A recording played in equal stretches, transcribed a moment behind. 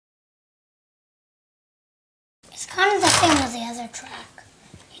It's kind of the same as the other track.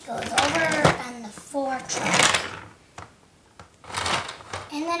 It goes over on the 4 track.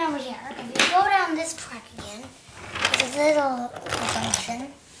 And then over here, if you go down this track again, there's a little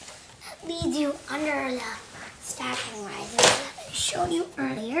junction that leads you under the stacking risers that I showed you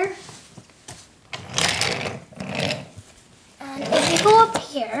earlier. And if you go up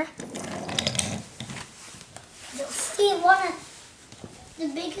here, you'll see one of the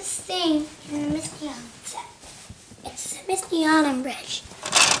biggest thing in the Misty Island set. It's the Misty Island Bridge.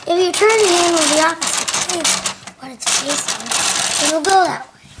 If you turn the handle the opposite face, what it's facing, it'll go that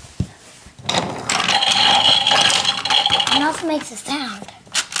way. And also makes a sound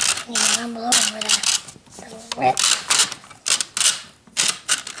when you rumble over that little rip.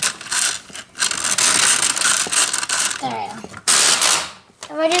 There you go.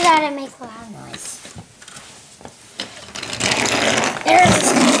 If I do that, it makes a loud noise. There's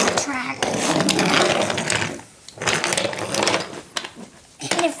the track.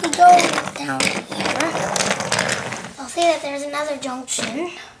 And if we go down here, you'll see that there's another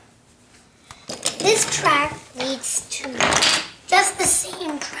junction. This track leads to just the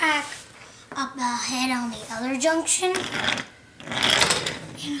same track up ahead on the other junction.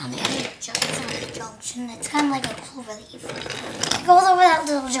 And on the other junction, it's kind of like a clover leaf. It goes over that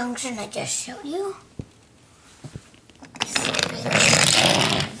little junction I just showed you.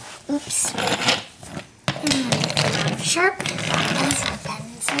 Oops. Sharp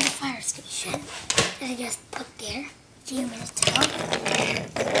ends in the fire station that I just put there a few minutes ago.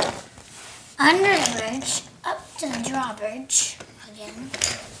 Under the bridge, up to the drawbridge again.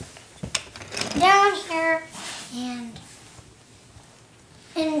 Down here and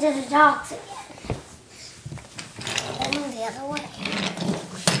into the docks again. And the other way.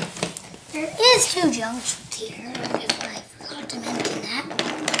 There is 2 junctions here, if I forgot to mention that.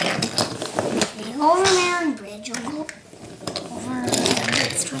 The Overland Bridge will go over the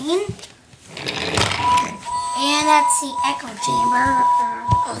midstream. And that's the echo chamber, or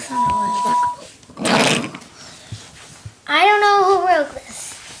also known as echo. I don't know who wrote this,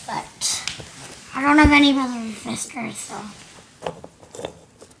 but I don't have any brothers and sisters, so.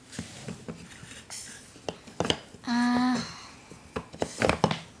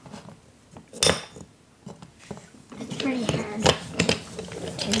 It's pretty hard to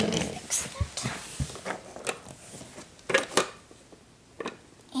fix that.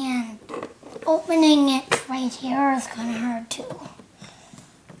 And opening it right here is kind of hard too.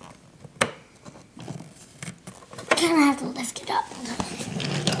 Kind of have to lift it up.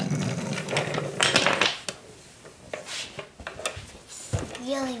 It's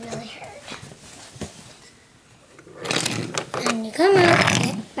really, really hard. And you come out,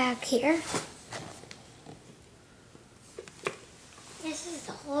 get back here. This is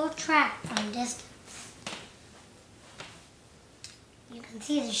the whole track from distance. You can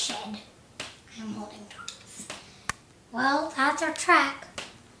see the shed I'm holding towards. Well, that's our track.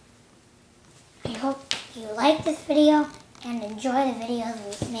 I hope you like this video and enjoy the videos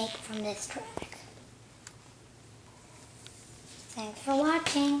we make from this track. Thanks for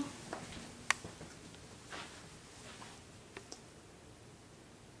watching.